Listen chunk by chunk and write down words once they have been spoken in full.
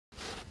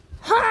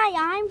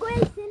Hi, I'm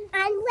Grayson.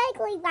 I'm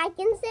Blakely. Like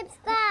and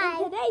subscribe.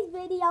 In today's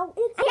video,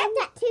 I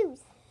got tattoos.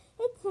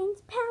 It's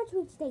St.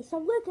 Patrick's Day, so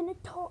we're going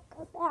to talk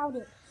about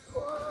it.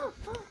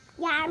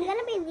 Yeah, I'm going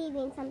to be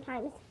leaving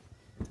sometimes.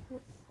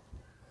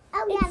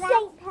 Oh, It's yeah,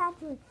 St.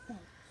 Patrick's Day.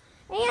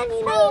 And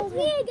you know, it's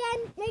me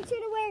again. Make sure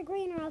to wear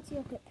green or else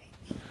you'll get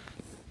it.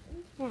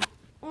 Yeah.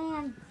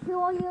 And to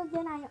all you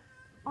again, I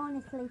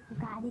honestly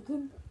forgot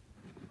again.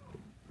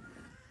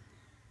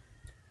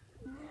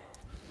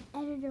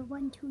 Editor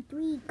 1, 2,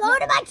 3. Go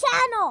to my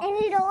channel.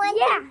 Editor 1,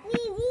 Yeah. 2,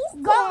 3. These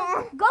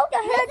Go to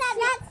her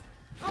that's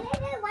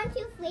Editor 1,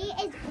 2, 3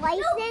 is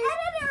Grayson's.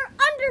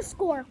 Editor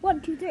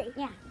 _123.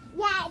 Yeah.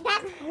 Yeah,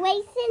 that's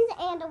Grayson's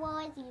and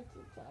Aurora's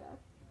YouTube channel.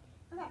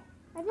 Okay.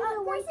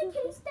 Grayson,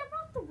 can you step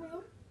out the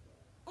room?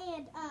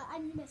 And I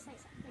need to say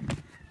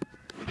something.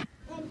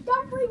 And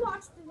don't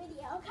rewatch the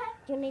video, okay?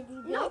 Do you want to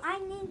do this? No, I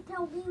need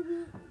to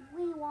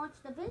re-watch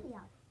the video.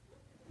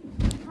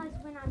 Because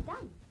when I'm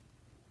done.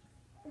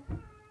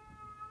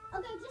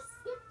 Okay, just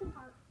skip the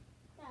part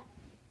that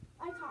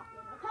I talked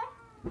in, okay?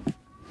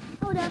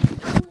 Hold up.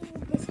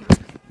 This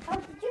Oh,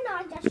 did you know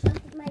I just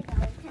showed my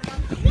belly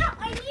count? No,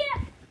 I need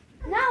it.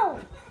 No,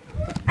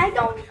 I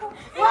don't.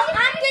 Well,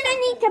 I'm gonna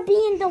need to be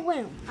in the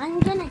room. I'm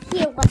gonna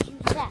hear what you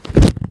said. Yeah.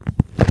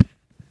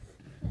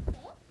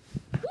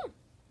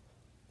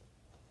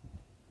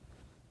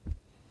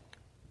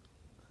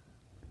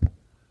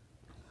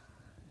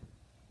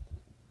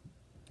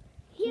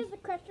 He has a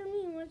crush on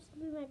me and wants to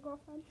be my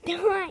girlfriend.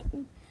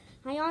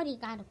 I already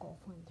got a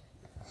girlfriend.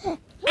 I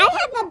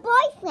have a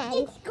boyfriend.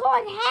 It's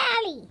called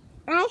Hallie.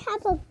 I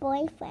have a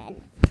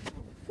boyfriend.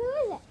 Who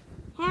is it?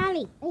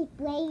 Hallie. It's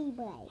Bray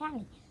Bray.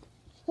 Hallie.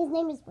 His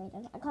name is Bray.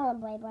 I call him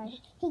Bray Bray.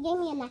 He gave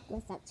me a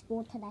necklace at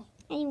school today.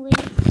 Anyway.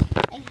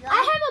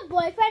 I have a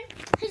boyfriend.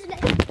 His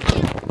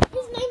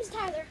name's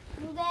Tyler.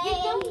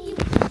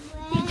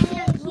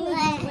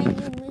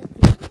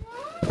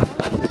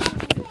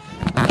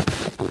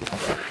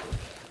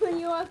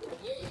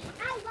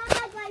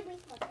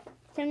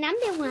 So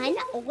number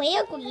 1,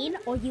 wear green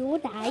or you will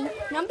die.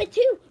 Number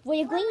 2,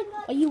 wear green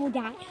or you will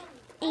die.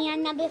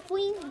 And number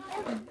 3,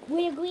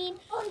 wear green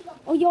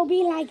or you'll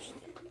be like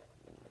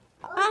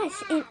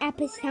us in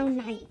episode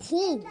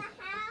 19.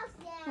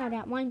 Oh,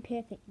 that one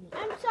perfect me.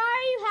 I'm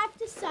sorry you have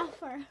to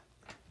suffer.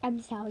 I'm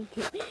sorry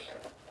too.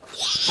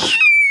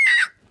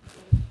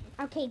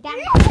 Okay,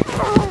 that's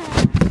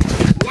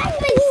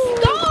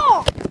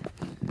stop!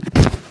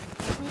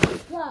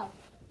 Go.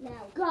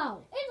 Now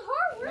go. In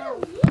her room.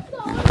 You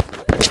go.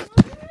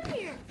 I'm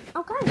here.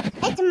 Okay.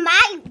 It's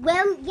my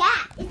room.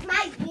 Yeah, it's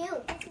my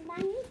room. It's my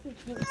music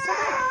room.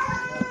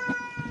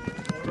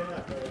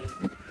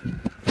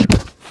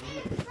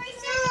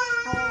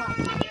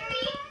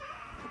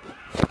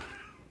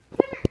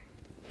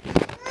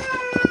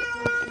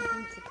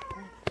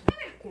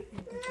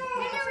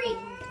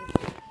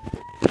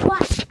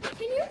 What?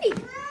 Can you read?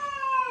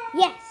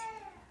 Yes.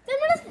 Then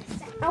what does this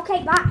say? Okay,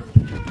 bye.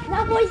 No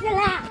boys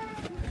allowed.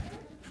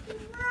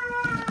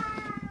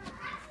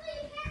 Actually,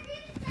 you can't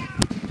read it there.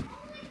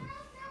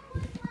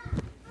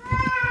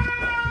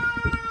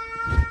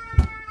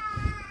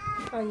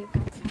 Oh, you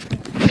got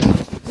something.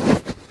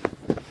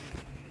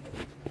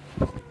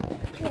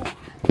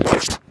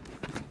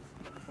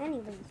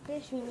 Anyways,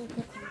 first we need to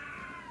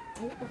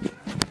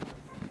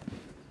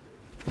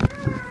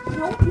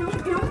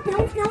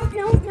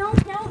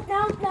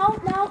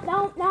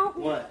No.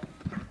 What?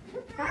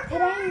 Not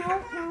today, no.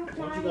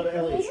 Why don't you go to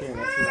Elliot's room?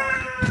 Let's see why.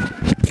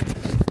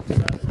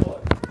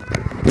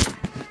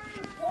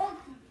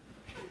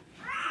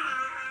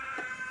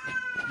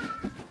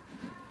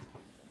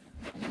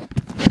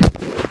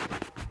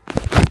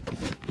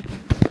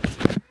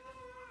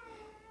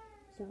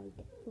 Sorry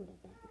for the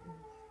bad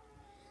news.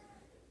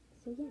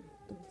 So yeah,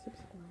 don't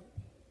subscribe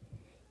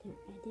to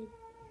Edit.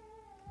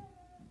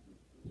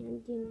 And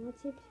do not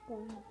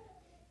subscribe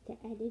to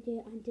Editor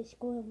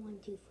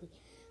 _123.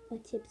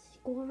 But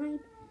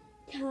subscribe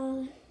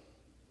to,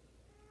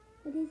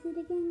 what is it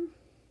again?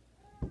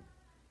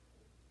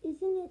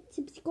 Isn't it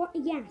subscribe?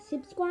 Yeah,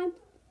 subscribe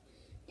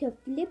to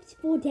Flips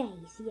for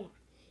Days, yeah.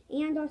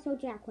 And also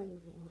Jack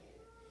Waymile.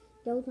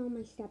 Those are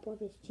my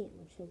stepbrother's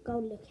channel, so go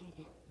look at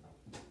it.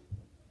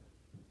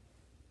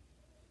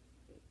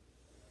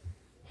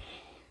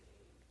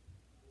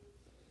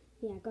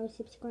 Yeah, go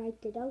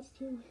subscribe to those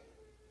two.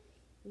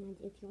 And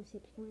if you're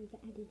subscribed to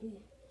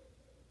Editor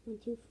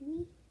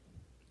 123,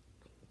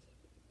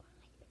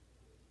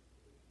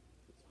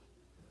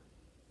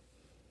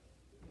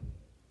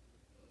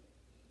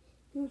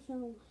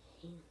 also,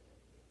 yeah,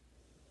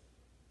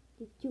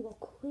 they do a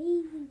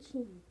crazy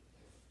channel.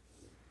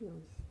 You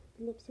know,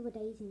 Flips for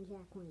Days and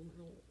Jack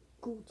Waymile.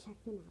 Go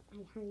check them out. I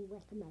highly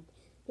recommend.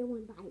 They're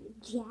one by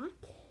Jack.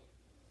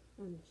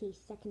 He's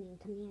second in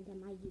command on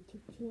my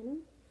YouTube channel.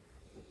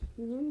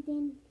 And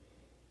then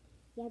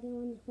the other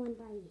one is one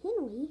by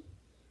Henry,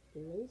 who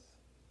is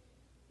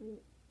in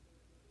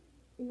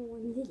the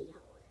one video.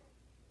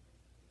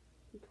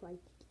 He told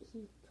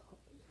me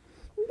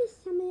in the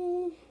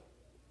summer,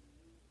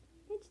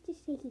 let's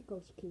just say he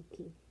goes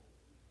cuckoo.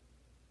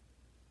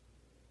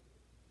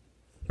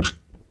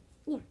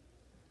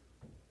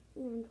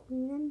 And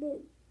remember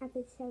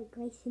episode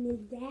Grayson is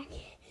back.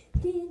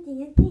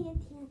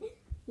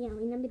 Yeah,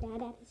 remember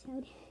that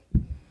episode?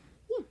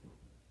 Yeah.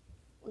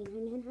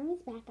 When I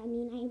was back, I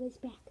was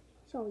back.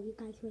 So you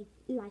guys wait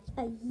like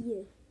a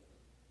year.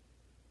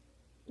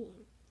 Yeah,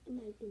 it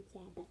might have been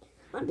sad, but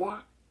I'm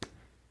back.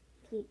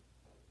 Okay,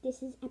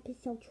 this is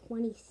episode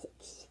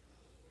 26.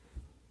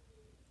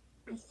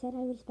 I said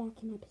I was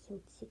back in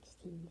episode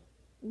 16.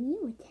 And you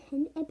were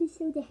 10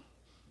 episodes ahead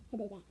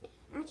of that.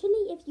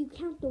 Actually, if you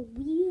count the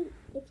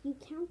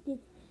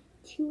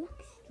 2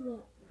 extra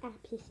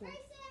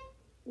episodes,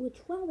 or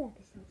 12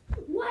 episodes.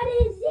 What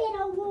is it,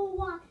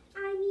 Aurora?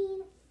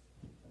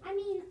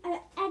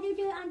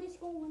 Editor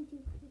underscore 1, 2, 3.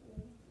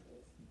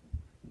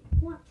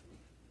 What?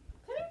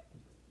 Come here.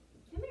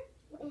 Come here.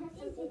 I have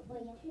something for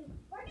you.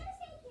 We're gonna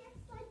say here,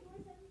 slide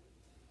doors and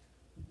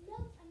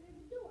notes under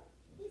the door.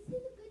 This is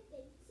a good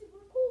thing to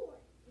record.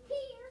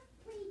 Here,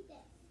 read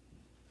this.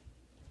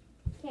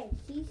 Okay,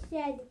 she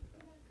said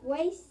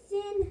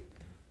Grayson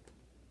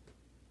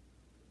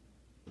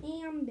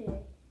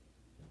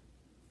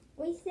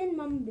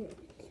Mumber.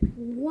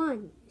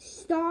 1.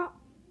 Stop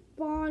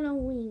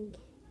following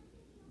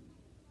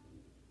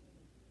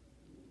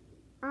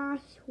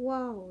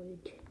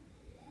Oswald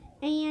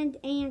and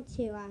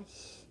answer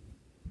us.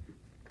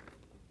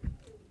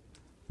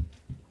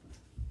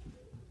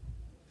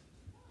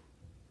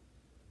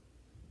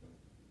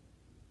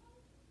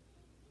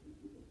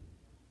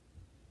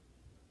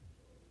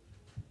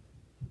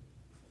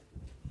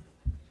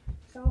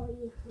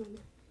 Sorry,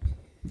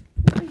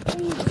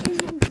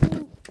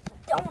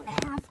 don't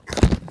have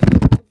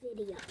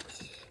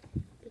videos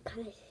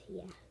because,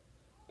 yeah,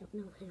 don't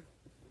know how.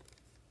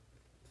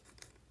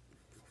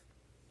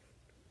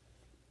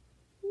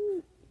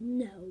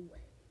 No.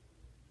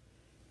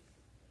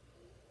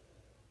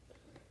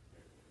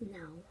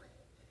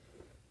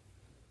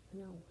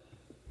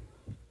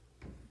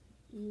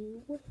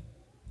 You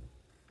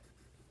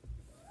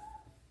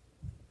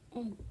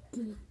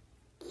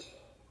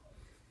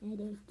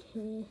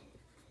editor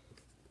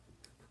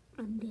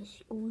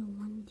underscore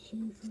 1,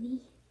 2,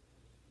 3.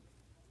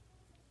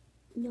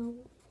 No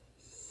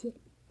sub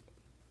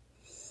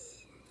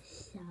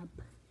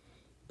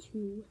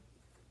to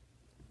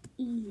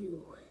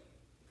you.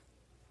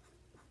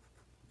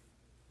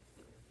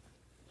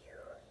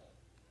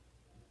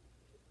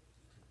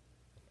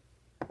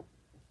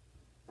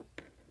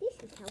 This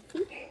is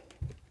healthy.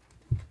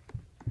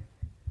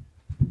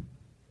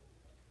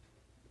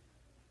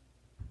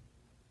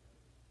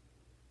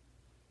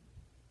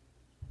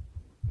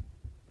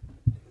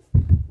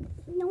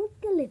 Note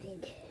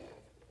delivered.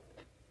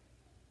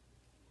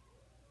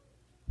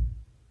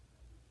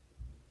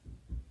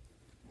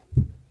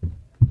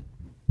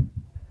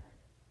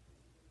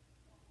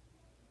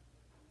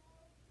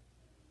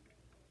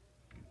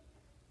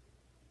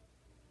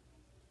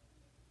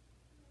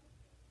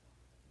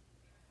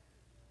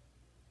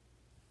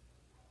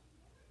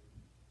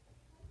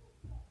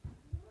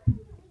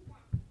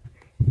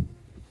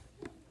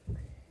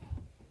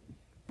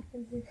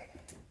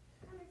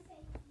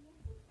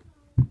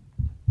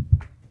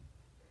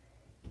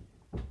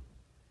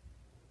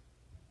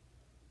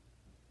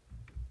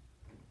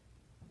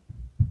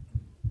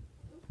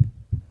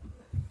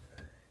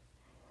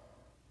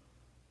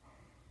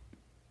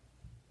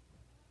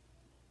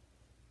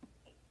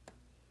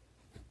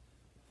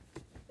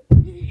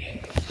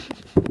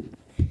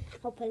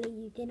 Hopefully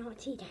you did not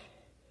see that,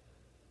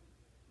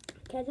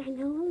 because I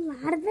know a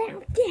lot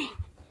about that.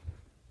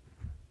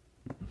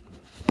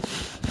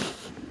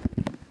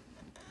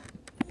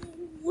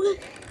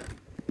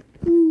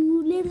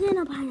 Who lives in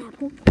a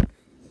pineapple?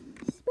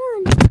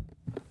 Sponge.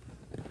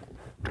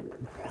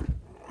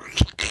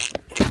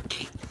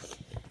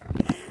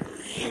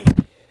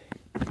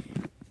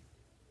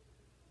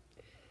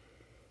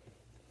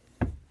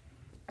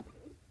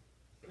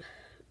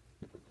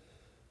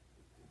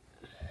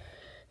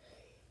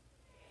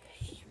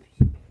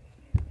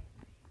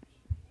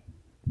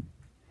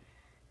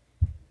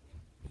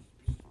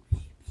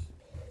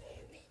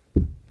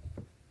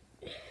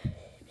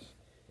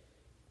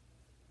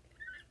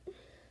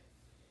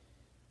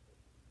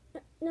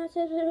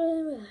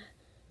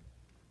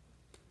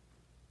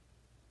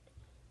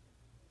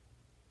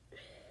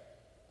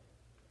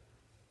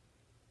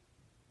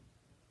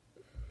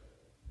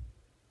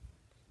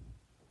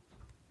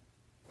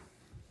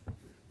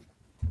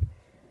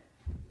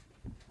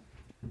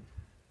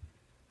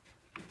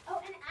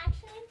 Oh, and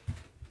actually,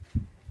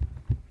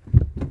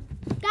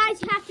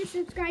 guys, you have to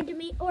subscribe to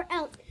me or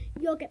else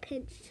you'll get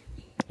pinched.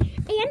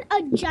 And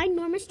a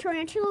ginormous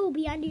tarantula will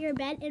be under your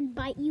bed and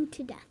bite you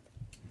to death.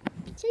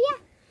 So yeah,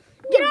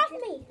 get off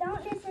me.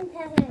 Don't listen to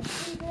her.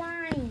 She's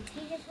lying.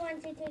 She just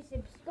wants you to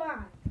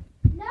subscribe.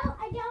 No,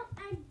 I don't.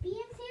 I'm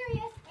being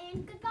serious.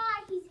 And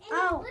goodbye. He's in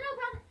his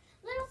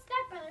little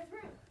stepbrother's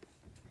room.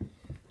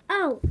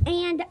 Oh,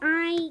 and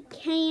I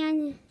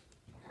can.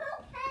 Who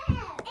cares?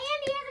 And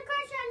he has a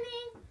crush on me.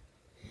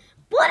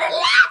 For the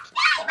last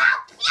time,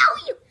 I'll kill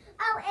you.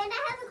 Oh, and I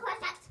have a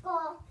crush at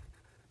school.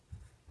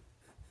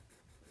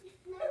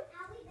 No,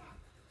 I'll be back.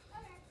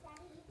 Okay,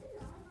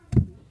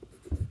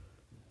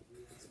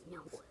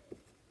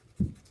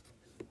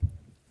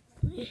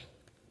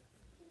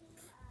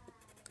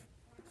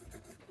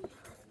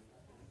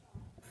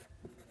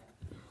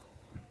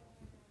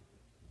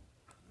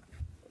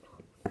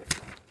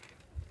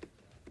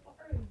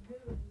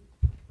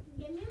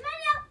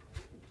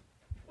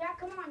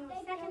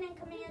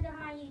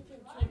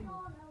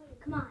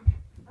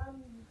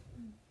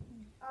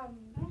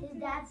 His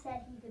dad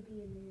said he could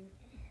be in there.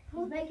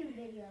 He's making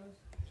videos.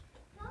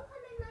 Don't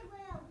come in my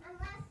room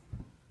unless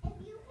if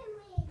you can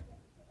read.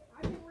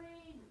 I can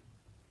read.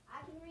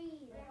 I can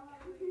read.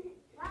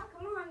 Well,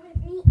 come on with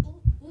me.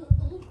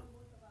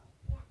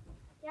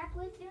 Jack,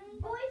 what's doing?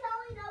 Boys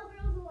only, no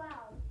girls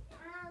allowed.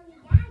 Yeah,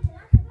 you're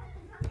not supposed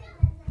to come in.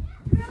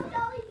 Girls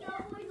only, no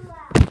boys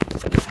allowed.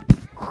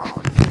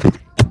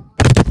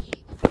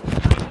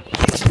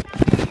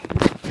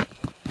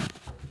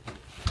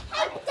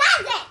 Hey,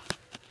 does it?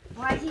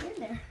 Why is he in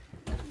there?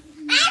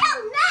 I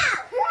don't know.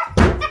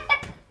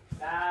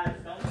 Guys,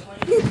 don't play.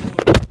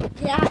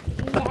 Yeah,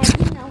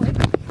 you know it.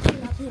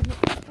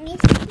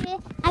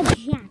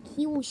 Jack,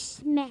 he will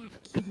smack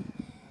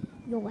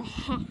your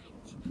hat.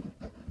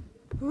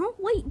 Huh?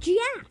 Wait,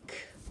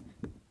 Jack.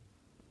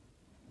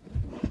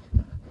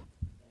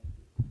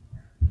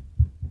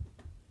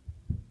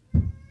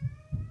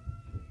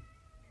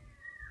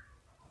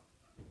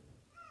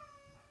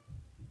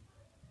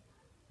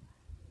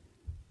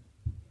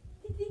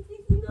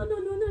 No,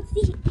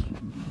 see.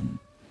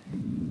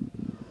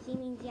 She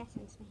means yes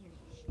in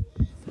Spanish.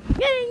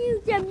 Yeah, you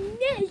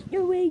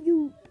the way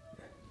you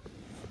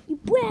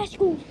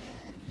rascal.